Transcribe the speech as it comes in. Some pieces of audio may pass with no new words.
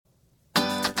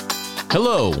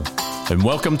Hello, and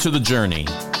welcome to The Journey,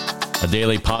 a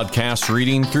daily podcast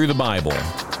reading through the Bible.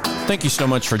 Thank you so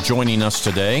much for joining us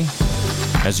today.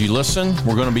 As you listen,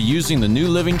 we're going to be using the New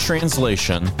Living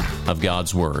Translation of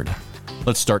God's Word.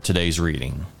 Let's start today's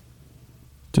reading.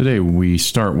 Today we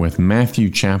start with Matthew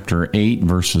chapter 8,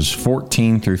 verses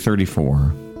 14 through 34.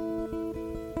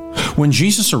 When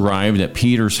Jesus arrived at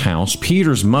Peter's house,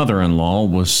 Peter's mother-in-law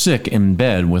was sick in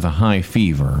bed with a high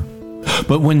fever.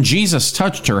 But when Jesus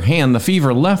touched her hand, the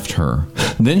fever left her.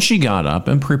 Then she got up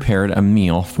and prepared a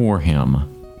meal for him.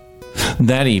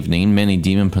 That evening, many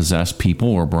demon-possessed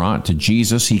people were brought to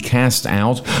Jesus. He cast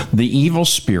out the evil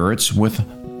spirits with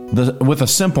a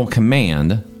simple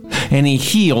command, and he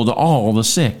healed all the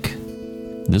sick.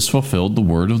 This fulfilled the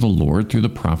word of the Lord through the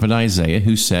prophet Isaiah,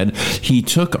 who said, "He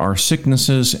took our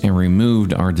sicknesses and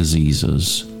removed our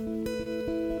diseases."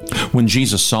 When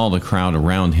Jesus saw the crowd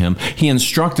around him, he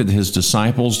instructed his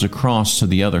disciples to cross to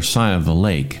the other side of the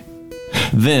lake.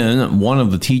 Then one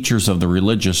of the teachers of the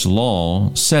religious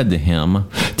law said to him,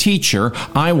 "Teacher,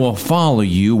 I will follow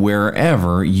you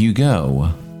wherever you go."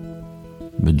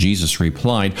 But Jesus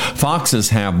replied, "Foxes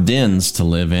have dens to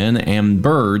live in, and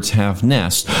birds have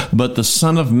nests, but the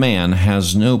Son of Man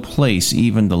has no place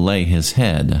even to lay his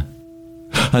head."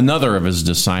 Another of his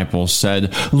disciples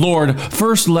said, "Lord,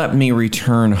 first let me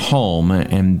return home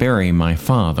and bury my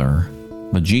father."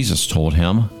 But Jesus told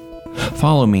him,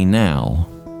 "Follow me now.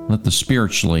 Let the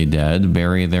spiritually dead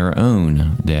bury their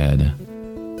own dead."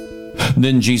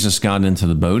 Then Jesus got into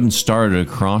the boat and started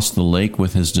across the lake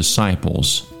with his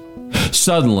disciples.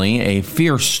 Suddenly, a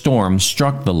fierce storm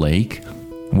struck the lake,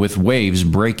 with waves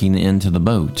breaking into the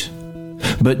boat.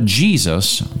 But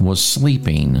Jesus was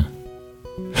sleeping.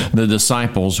 The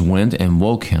disciples went and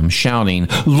woke him, shouting,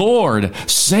 "Lord,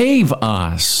 save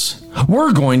us!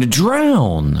 We're going to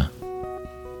drown!"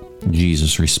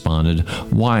 Jesus responded,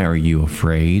 "Why are you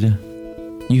afraid?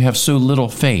 You have so little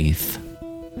faith."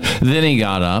 Then he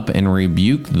got up and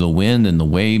rebuked the wind and the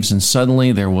waves, and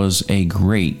suddenly there was a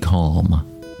great calm.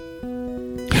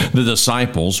 The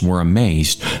disciples were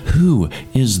amazed. "Who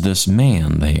is this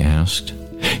man?" they asked.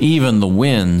 "Even the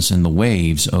winds and the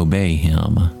waves obey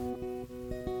him."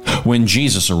 When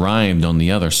Jesus arrived on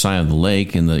the other side of the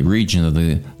lake in the region of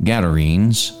the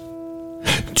Gadarenes,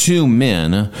 two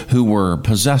men who were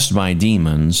possessed by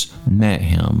demons met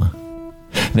him.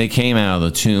 They came out of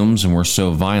the tombs and were so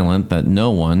violent that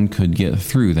no one could get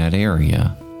through that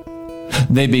area.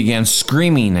 They began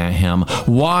screaming at him,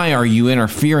 "Why are you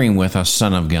interfering with us,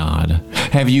 Son of God?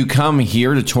 Have you come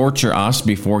here to torture us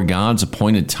before God's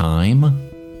appointed time?"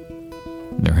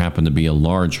 There happened to be a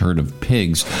large herd of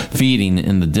pigs feeding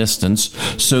in the distance,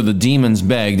 so the demons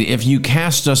begged, "If you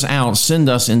cast us out, send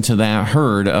us into that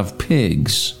herd of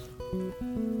pigs."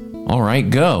 "All right,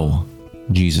 go,"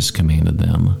 Jesus commanded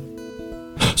them.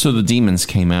 So the demons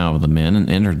came out of the men and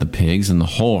entered the pigs, and the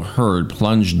whole herd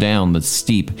plunged down the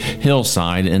steep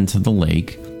hillside into the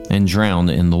lake and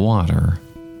drowned in the water.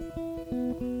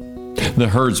 The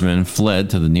herdsmen fled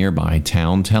to the nearby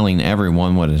town, telling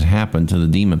everyone what had happened to the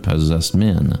demon-possessed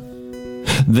men.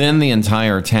 Then the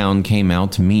entire town came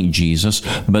out to meet Jesus,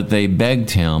 but they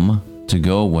begged him to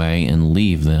go away and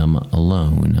leave them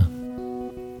alone.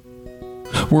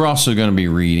 We're also going to be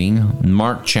reading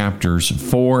Mark chapters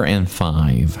 4 and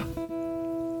 5.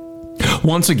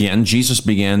 Once again, Jesus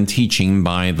began teaching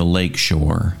by the lake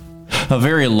shore. A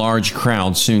very large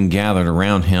crowd soon gathered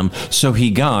around him, so he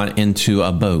got into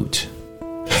a boat.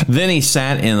 Then he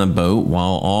sat in a boat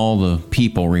while all the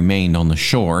people remained on the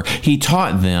shore. He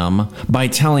taught them by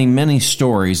telling many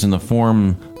stories in the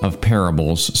form of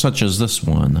parables, such as this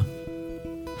one.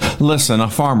 "Listen, a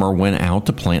farmer went out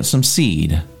to plant some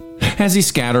seed. As he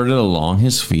scattered it along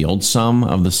his field, some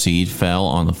of the seed fell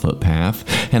on the footpath,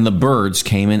 and the birds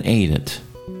came and ate it.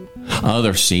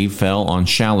 Other seed fell on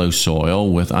shallow soil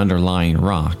with underlying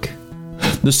rock.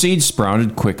 The seed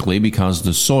sprouted quickly because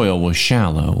the soil was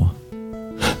shallow.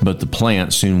 But the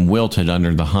plant soon wilted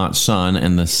under the hot sun,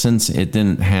 and since it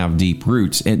didn't have deep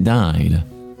roots, it died.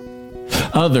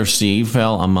 Other seed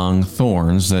fell among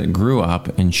thorns that grew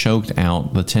up and choked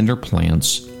out the tender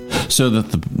plants, so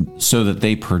that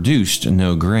they produced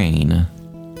no grain.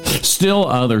 Still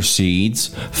other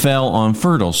seeds fell on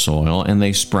fertile soil, and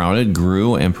they sprouted,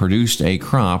 grew, and produced a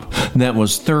crop that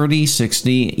was 30,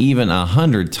 60, even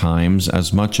 100 times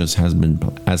as much as had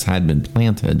been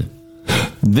planted."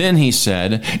 Then he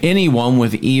said, "Anyone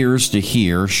with ears to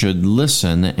hear should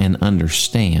listen and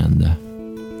understand."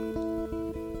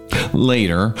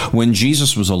 Later, when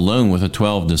Jesus was alone with the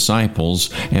 12 disciples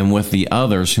and with the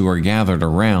others who were gathered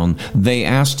around, they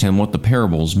asked him what the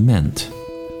parables meant.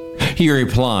 He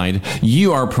replied,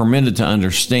 "You are permitted to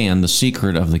understand the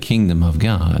secret of the kingdom of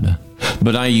God.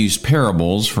 But I use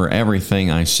parables for everything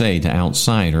I say to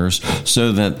outsiders,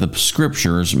 so that the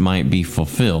scriptures might be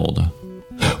fulfilled.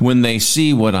 When they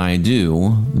see what I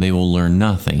do, they will learn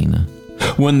nothing.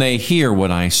 When they hear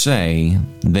what I say,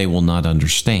 they will not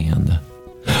understand.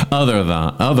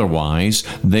 Otherwise,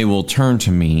 they will turn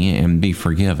to me and be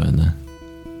forgiven."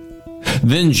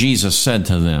 Then Jesus said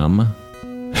to them,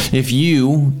 "If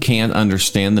you can't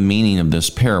understand the meaning of this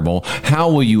parable, how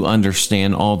will you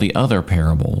understand all the other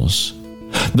parables?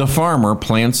 The farmer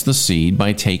plants the seed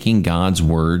by taking God's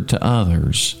word to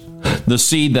others. The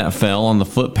seed that fell on the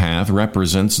footpath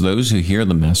represents those who hear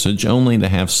the message, only to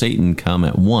have Satan come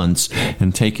at once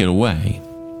and take it away.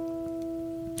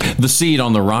 The seed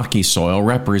on the rocky soil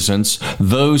represents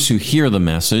those who hear the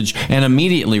message and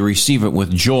immediately receive it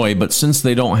with joy, but since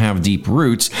they don't have deep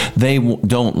roots, they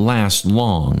don't last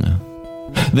long.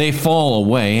 They fall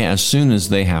away as soon as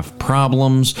they have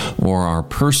problems or are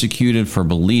persecuted for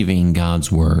believing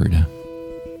God's word.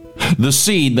 The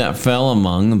seed that fell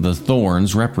among the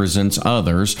thorns represents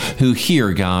others who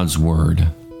hear God's word.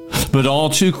 But all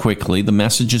too quickly, the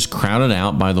message is crowded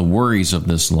out by the worries of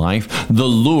this life, the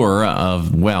lure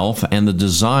of wealth, and the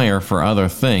desire for other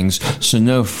things, so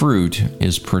no fruit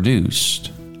is produced.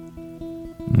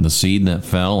 The seed that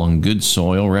fell on good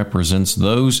soil represents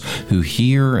those who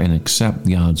hear and accept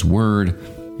God's word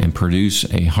and produce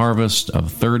a harvest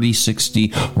of 30,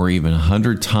 60, or even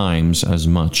 100 times as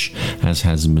much as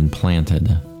has been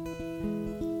planted.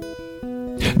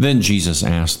 Then Jesus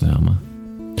asked them,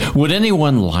 "Would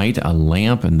anyone light a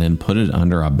lamp and then put it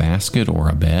under a basket or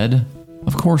a bed?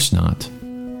 Of course not.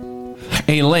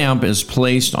 A lamp is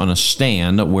placed on a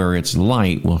stand where its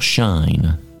light will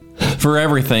shine. For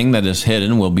everything that is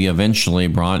hidden will be eventually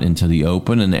brought into the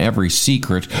open, and every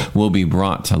secret will be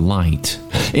brought to light.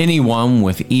 Anyone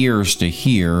with ears to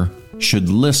hear should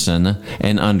listen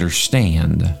and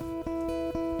understand."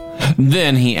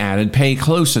 Then he added, "Pay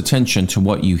close attention to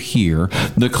what you hear.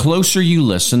 The closer you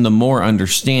listen, the more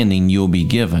understanding you'll be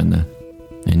given,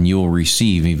 and you'll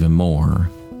receive even more.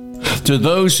 To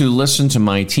those who listen to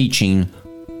my teaching,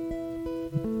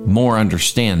 more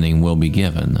understanding will be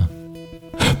given.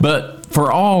 But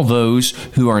for all those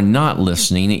who are not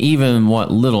listening, even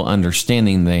what little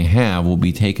understanding they have will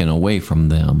be taken away from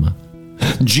them."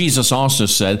 Jesus also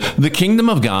said, "The kingdom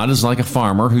of God is like a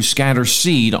farmer who scatters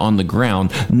seed on the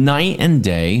ground night and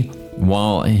day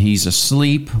while he's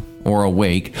asleep or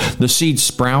awake. The seed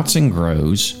sprouts and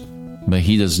grows, but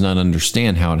he does not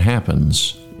understand how it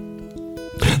happens.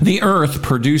 The earth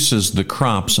produces the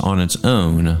crops on its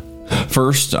own.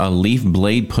 First, a leaf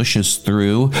blade pushes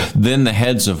through, then the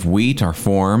heads of wheat are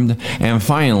formed, and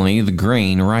finally the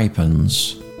grain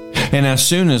ripens. And as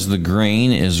soon as the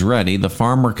grain is ready, the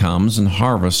farmer comes and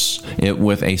harvests it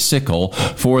with a sickle,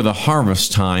 for the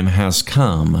harvest time has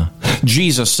come."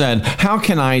 Jesus said, "How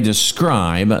can I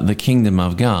describe the kingdom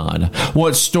of God?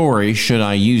 What story should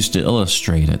I use to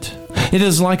illustrate it? It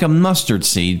is like a mustard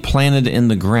seed planted in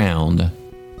the ground.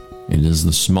 It is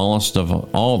the smallest of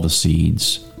all the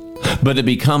seeds, but it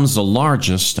becomes the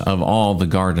largest of all the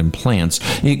garden plants.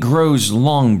 It grows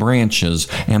long branches,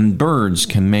 and birds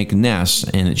can make nests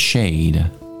in its shade."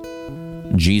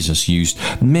 Jesus used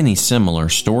many similar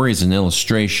stories and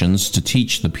illustrations to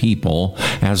teach the people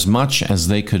as much as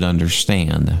they could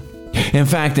understand. In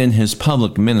fact, in his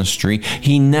public ministry,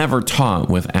 he never taught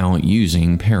without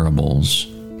using parables.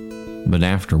 But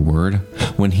afterward,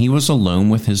 when he was alone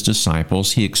with his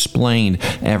disciples, he explained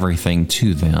everything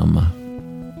to them.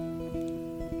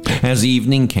 As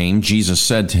evening came, Jesus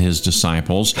said to his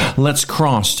disciples, "Let's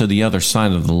cross to the other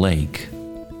side of the lake."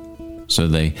 So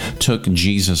they took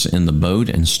Jesus in the boat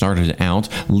and started out,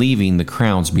 leaving the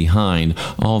crowds behind,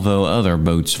 although other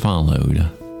boats followed.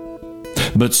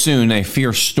 But soon a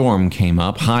fierce storm came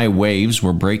up. High waves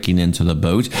were breaking into the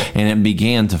boat, and it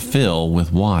began to fill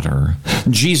with water.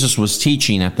 Jesus was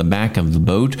teaching at the back of the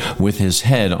boat with his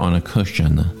head on a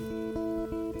cushion.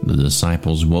 The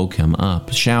disciples woke him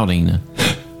up, shouting,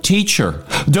 "Teacher,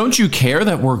 don't you care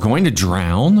that we're going to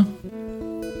drown?"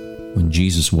 When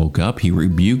Jesus woke up, he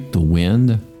rebuked the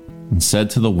wind and said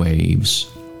to the waves,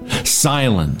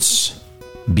 "Silence,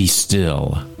 be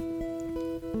still."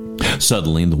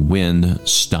 Suddenly the wind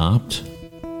stopped,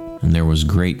 and there was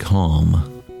great calm.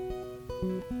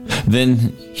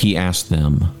 Then he asked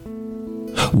them,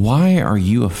 "Why are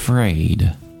you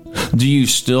afraid? Do you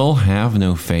still have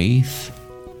no faith?"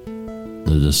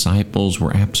 The disciples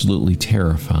were absolutely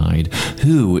terrified.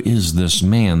 "Who is this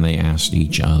man?" they asked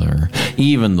each other.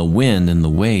 "Even the wind and the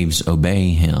waves obey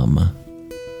him."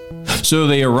 So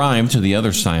they arrived to the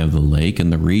other side of the lake in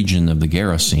the region of the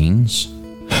Gerasenes.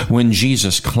 When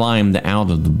Jesus climbed out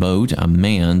of the boat, a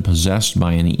man possessed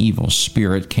by an evil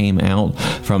spirit came out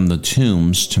from the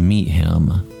tombs to meet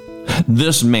him.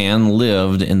 This man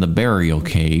lived in the burial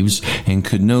caves and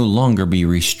could no longer be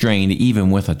restrained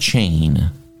even with a chain.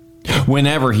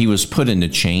 Whenever he was put into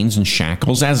chains and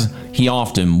shackles, as he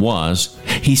often was,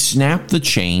 he snapped the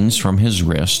chains from his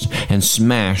wrist and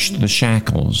smashed the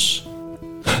shackles.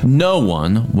 No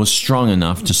one was strong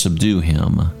enough to subdue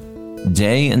him.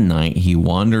 Day and night he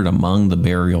wandered among the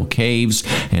burial caves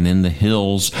and in the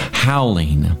hills,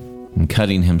 howling and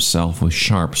cutting himself with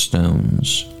sharp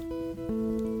stones.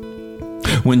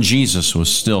 When Jesus was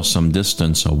still some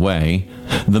distance away,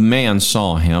 the man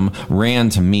saw him, ran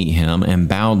to meet him, and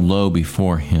bowed low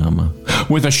before him.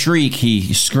 With a shriek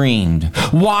he screamed,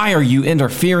 "Why are you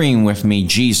interfering with me,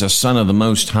 Jesus, Son of the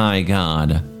Most High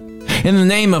God? In the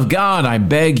name of God, I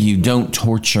beg you, don't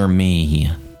torture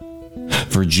me."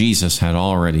 For Jesus had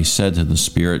already said to the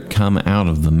spirit, "Come out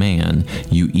of the man,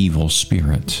 you evil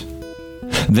spirit."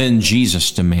 Then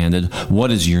Jesus demanded,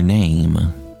 "What is your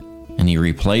name?" And he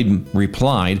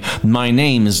replied, "My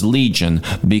name is Legion,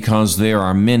 because there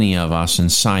are many of us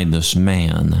inside this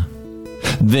man."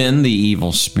 Then the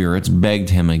evil spirits begged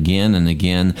him again and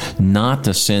again not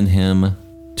to send him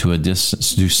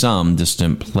to some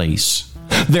distant place.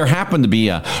 There happened to be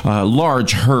a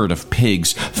large herd of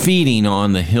pigs feeding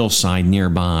on the hillside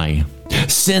nearby.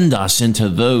 "Send us into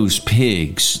those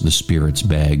pigs," the spirits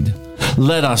begged.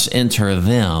 "Let us enter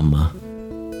them."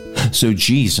 So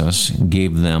Jesus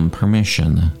gave them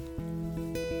permission.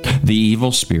 The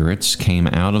evil spirits came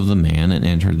out of the man and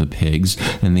entered the pigs,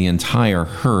 and the entire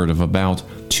herd of about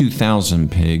 2,000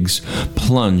 pigs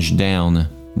plunged down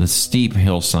the steep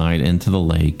hillside into the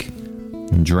lake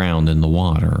and drowned in the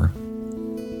water.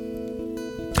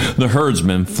 The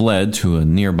herdsmen fled to a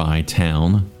nearby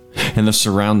town and the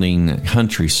surrounding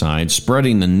countryside,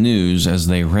 spreading the news as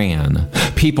they ran.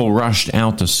 People rushed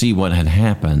out to see what had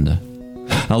happened.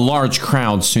 A large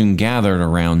crowd soon gathered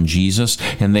around Jesus,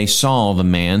 and they saw the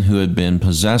man who had been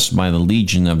possessed by the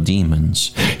legion of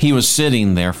demons. He was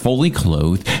sitting there fully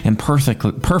clothed and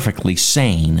perfectly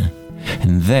sane,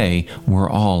 and they were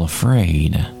all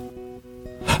afraid.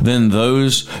 Then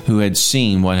those who had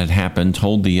seen what had happened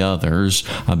told the others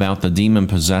about the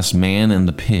demon-possessed man and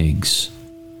the pigs.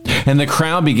 And the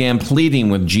crowd began pleading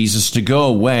with Jesus to go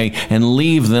away and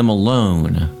leave them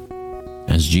alone.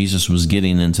 As Jesus was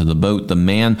getting into the boat, the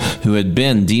man who had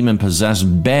been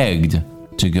demon-possessed begged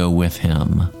to go with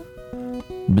him.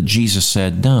 But Jesus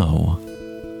said, "No.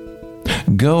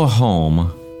 Go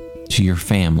home to your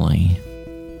family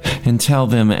and tell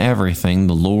them everything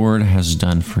the Lord has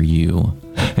done for you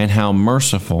and how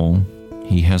merciful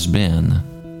he has been."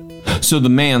 So the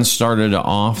man started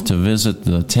off to visit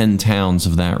the 10 towns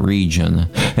of that region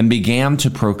and began to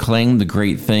proclaim the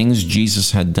great things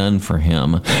Jesus had done for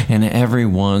him, and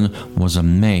everyone was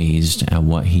amazed at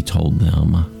what he told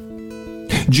them.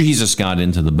 Jesus got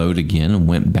into the boat again and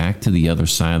went back to the other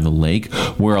side of the lake,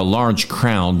 where a large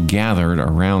crowd gathered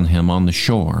around him on the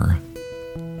shore.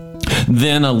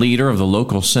 Then a leader of the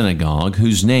local synagogue,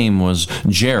 whose name was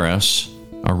Jairus,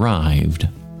 arrived.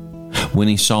 When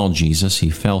he saw Jesus, he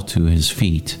fell to his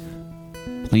feet,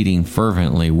 pleading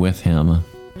fervently with him.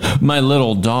 "My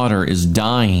little daughter is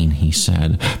dying," he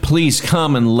said. "Please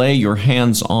come and lay your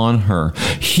hands on her.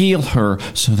 Heal her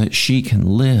so that she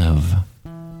can live."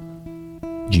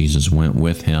 Jesus went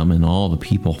with him, and all the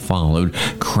people followed,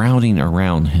 crowding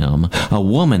around him. A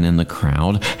woman in the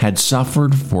crowd had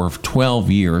suffered for 12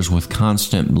 years with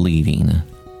constant bleeding.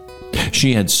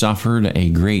 She had suffered a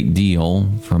great deal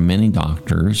from many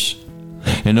doctors,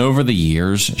 and over the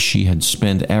years she had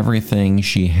spent everything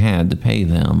she had to pay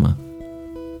them,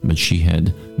 but she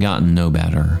had gotten no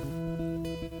better.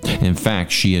 In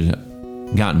fact, she had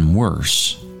gotten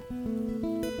worse.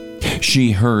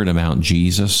 She heard about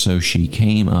Jesus, so she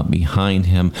came up behind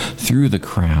him through the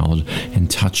crowd and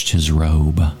touched his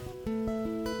robe.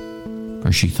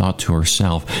 For she thought to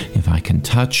herself, "If I can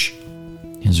touch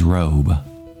his robe,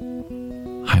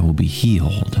 I will be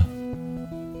healed."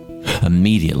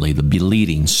 Immediately the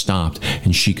bleeding stopped,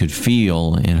 and she could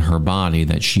feel in her body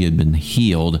that she had been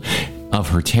healed of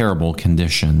her terrible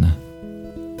condition.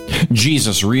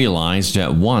 Jesus realized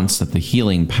at once that the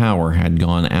healing power had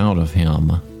gone out of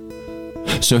him.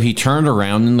 So he turned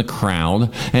around in the crowd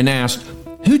and asked,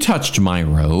 "Who touched my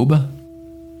robe?"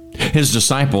 His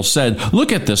disciples said,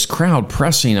 "Look at this crowd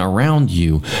pressing around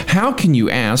you. How can you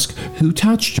ask, 'Who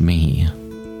touched me?'"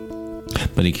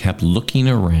 But he kept looking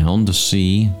around to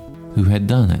see who had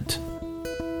done it.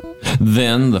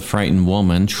 Then the frightened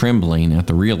woman, trembling at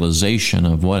the realization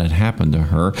of what had happened to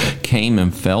her, came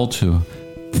and fell to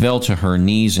her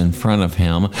knees in front of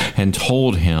him and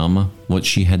told him what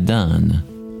she had done.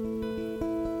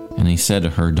 And he said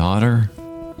to her, "Daughter,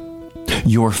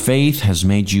 your faith has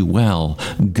made you well.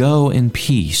 Go in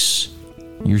peace.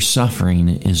 Your suffering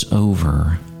is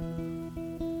over."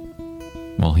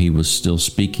 While he was still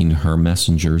speaking to her,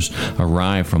 messengers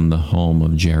arrived from the home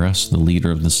of Jairus, the leader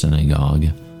of the synagogue.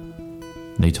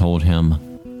 They told him,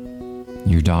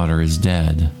 "Your daughter is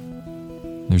dead.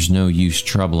 There's no use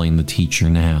troubling the teacher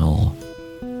now."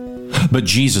 But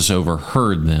Jesus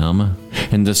overheard them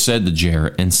and said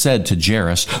to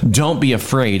Jairus, "Don't be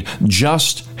afraid,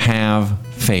 just have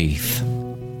faith."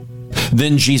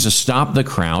 Then Jesus stopped the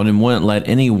crowd and wouldn't let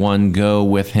anyone go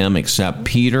with him except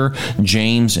Peter,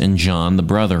 James, and John, the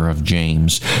brother of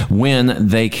James. When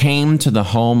they came to the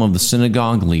home of the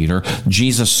synagogue leader,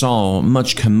 Jesus saw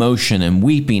much commotion and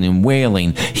weeping and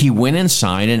wailing. He went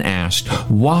inside and asked,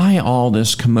 "Why all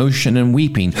this commotion and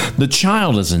weeping? The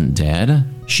child isn't dead.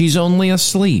 She's only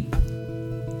asleep."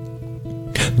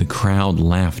 The crowd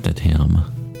laughed at him.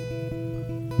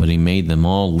 But he made them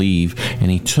all leave, and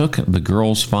he took the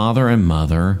girl's father and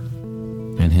mother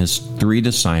and his 3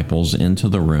 disciples into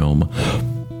the room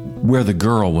where the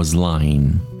girl was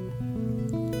lying.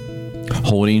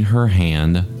 Holding her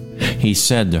hand, he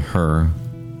said to her,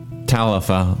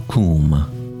 "Talitha cum,"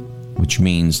 which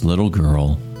means, "Little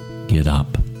girl, get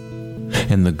up."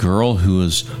 And the girl, who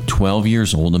was 12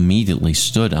 years old, immediately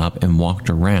stood up and walked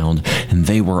around, and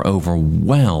they were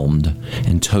overwhelmed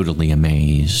and totally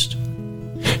amazed.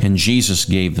 And Jesus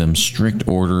gave them strict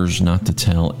orders not to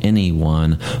tell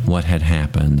anyone what had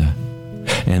happened.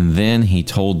 And then he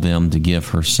told them to give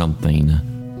her something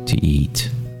to eat.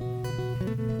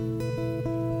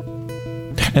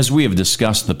 As we have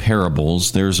discussed the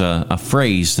parables, there's a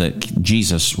phrase that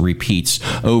Jesus repeats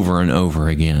over and over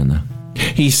again.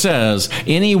 He says,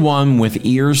 "Anyone with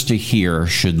ears to hear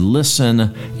should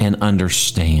listen and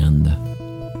understand."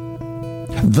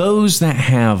 Those that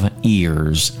have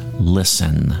ears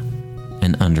listen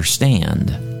and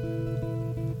understand.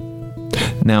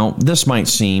 Now, this might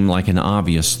seem like an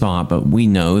obvious thought, but we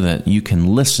know that you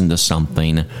can listen to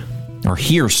something or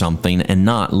hear something and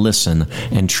not listen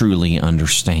and truly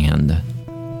understand.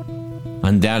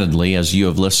 Undoubtedly, as you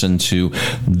have listened to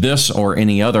this or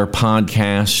any other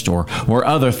podcast or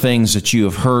other things that you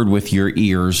have heard with your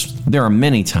ears, there are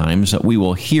many times that we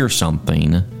will hear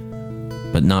something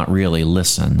but not really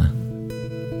listen.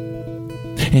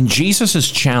 And Jesus is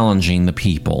challenging the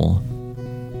people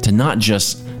to not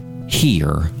just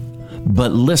hear,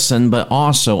 but listen, but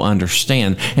also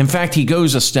understand. In fact, he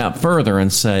goes a step further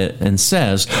and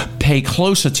says, pay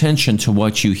close attention to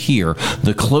what you hear.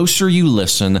 The closer you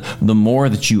listen, the more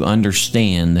that you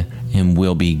understand and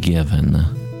will be given.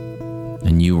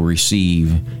 And you will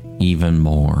receive even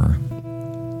more.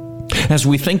 As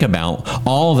we think about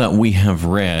all that we have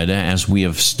read, as we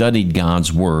have studied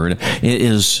God's Word, it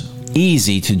is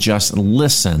easy to just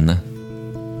listen,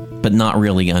 but not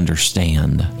really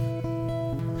understand.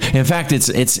 In fact,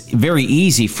 it's very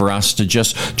easy for us to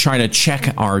just try to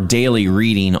check our daily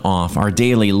reading off, our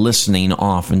daily listening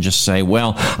off, and just say,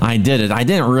 well, I did it. I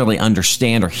didn't really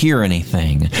understand or hear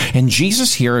anything. And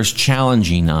Jesus here is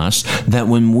challenging us that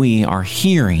when we are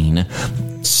hearing,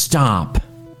 stop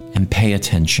and pay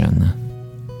attention.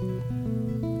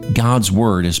 God's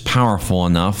Word is powerful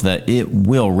enough that it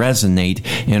will resonate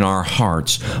in our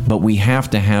hearts, but we have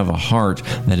to have a heart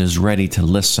that is ready to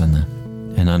listen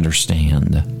and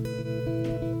understand.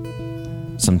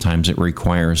 Sometimes it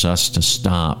requires us to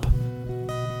stop,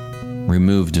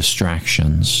 remove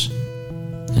distractions,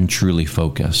 and truly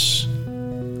focus.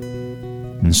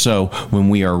 And so, when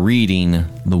we are reading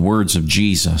the words of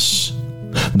Jesus,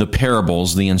 the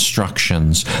parables, the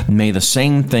instructions, may the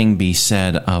same thing be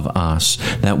said of us,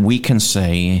 that we can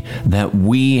say that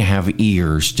we have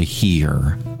ears to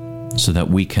hear, so that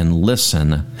we can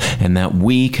listen and that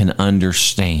we can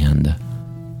understand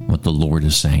what the Lord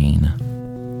is saying.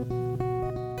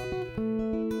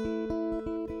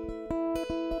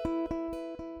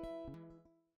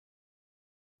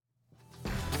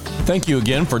 Thank you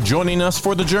again for joining us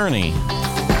for the journey.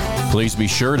 Please be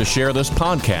sure to share this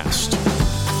podcast.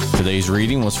 Today's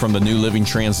reading was from the New Living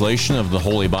Translation of the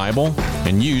Holy Bible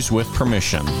and used with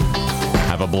permission.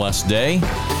 Have a blessed day,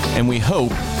 and we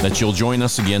hope that you'll join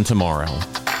us again tomorrow.